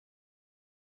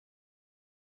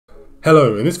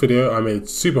Hello, in this video I made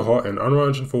Superhot in Unreal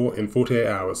Engine 4 in 48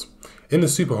 hours. In the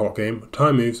Superhot game,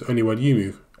 time moves only when you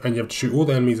move, and you have to shoot all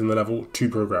the enemies in the level to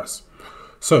progress.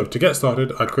 So, to get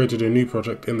started, I created a new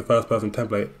project in the first person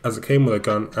template as it came with a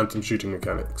gun and some shooting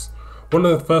mechanics. One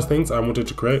of the first things I wanted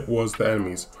to create was the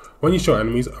enemies. When you shot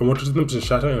enemies, I wanted them to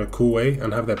shatter in a cool way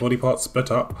and have their body parts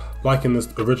split up like in this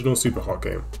original Superhot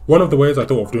game. One of the ways I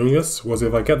thought of doing this was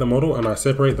if I get the model and I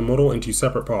separate the model into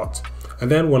separate parts. And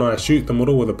then when I shoot the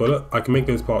model with a bullet, I can make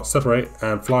those parts separate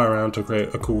and fly around to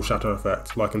create a cool shatter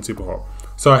effect like in Superhot.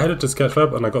 So I headed to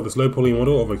Sketchfab and I got this low poly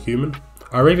model of a human.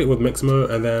 I rated it with Mixamo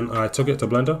and then I took it to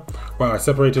Blender, where I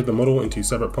separated the model into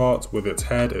separate parts with its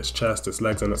head, its chest, its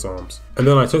legs and its arms. And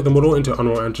then I took the model into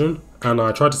Unreal Engine and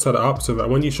I tried to set it up so that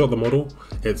when you shot the model,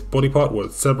 its body part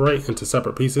would separate into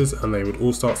separate pieces and they would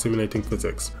all start simulating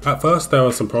physics. At first there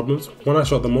were some problems. When I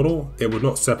shot the model, it would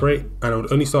not separate and it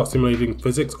would only start simulating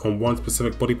physics on one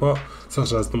specific body part,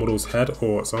 such as the model's head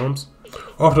or its arms.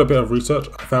 After a bit of research,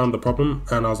 I found the problem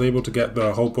and I was able to get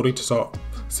the whole body to start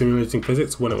simulating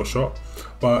physics when it was shot,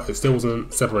 but it still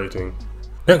wasn't separating.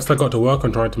 Next I got to work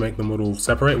on trying to make the model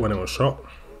separate when it was shot.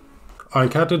 I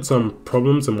encountered some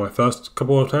problems in my first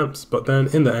couple of attempts, but then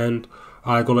in the end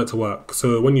I got it to work.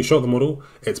 So when you shot the model,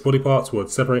 its body parts would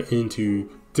separate into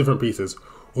different pieces,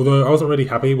 although I wasn't really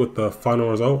happy with the final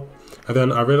result. And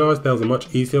then I realised there was a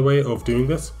much easier way of doing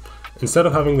this. Instead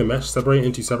of having the mesh separate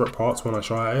into separate parts when I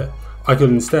shot at it, I could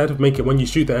instead make it when you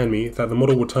shoot the enemy that the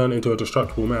model would turn into a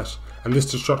destructible mesh, and this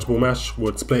destructible mesh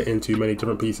would split into many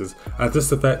different pieces, as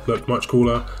this effect looked much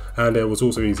cooler and it was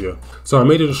also easier. So I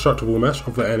made a destructible mesh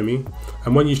of the enemy,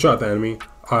 and when you shot at the enemy,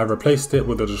 I replaced it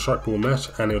with a destructible mesh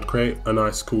and it would create a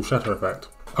nice cool shatter effect.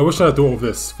 I wish I had thought of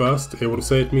this first, it would have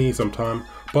saved me some time,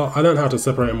 but I learned how to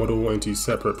separate a model into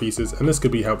separate pieces and this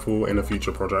could be helpful in a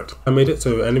future project. I made it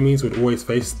so enemies would always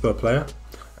face the player,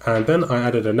 and then I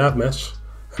added a nav mesh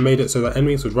and made it so that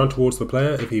enemies would run towards the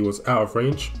player if he was out of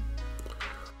range.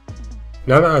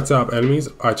 Now that I'd set up enemies,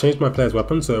 I changed my player's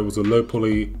weapon so it was a low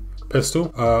poly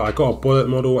pistol. I got a bullet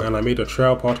model and I made a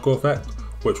trail particle effect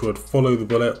which would follow the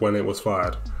bullet when it was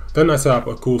fired. Then I set up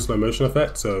a cool slow motion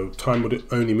effect so time would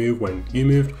only move when you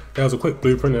moved. There was a quick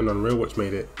blueprint in Unreal which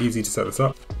made it easy to set this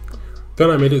up. Then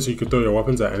I made it so you could throw your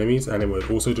weapons at enemies and it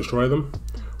would also destroy them.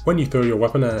 When you throw your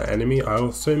weapon at an enemy, I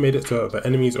also made it so that the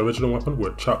enemy's original weapon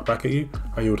would chuck back at you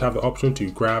and you would have the option to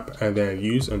grab and then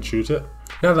use and shoot it.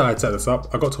 Now that I'd set this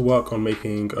up, I got to work on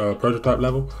making a prototype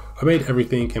level. I made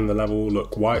everything in the level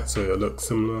look white so it looked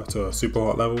similar to a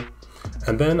Superhot level.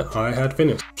 And then I had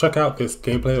finished. Check out this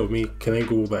gameplay of me killing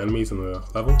all the enemies in the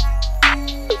level.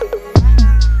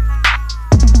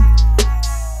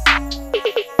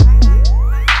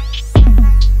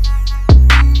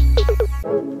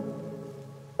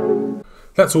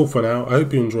 That's all for now. I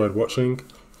hope you enjoyed watching.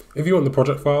 If you want the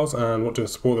project files and want to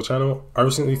support the channel, I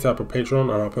recently set up a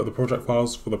Patreon and I'll put the project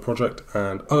files for the project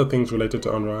and other things related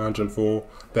to Unreal Engine 4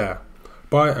 there.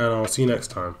 Bye and I'll see you next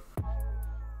time.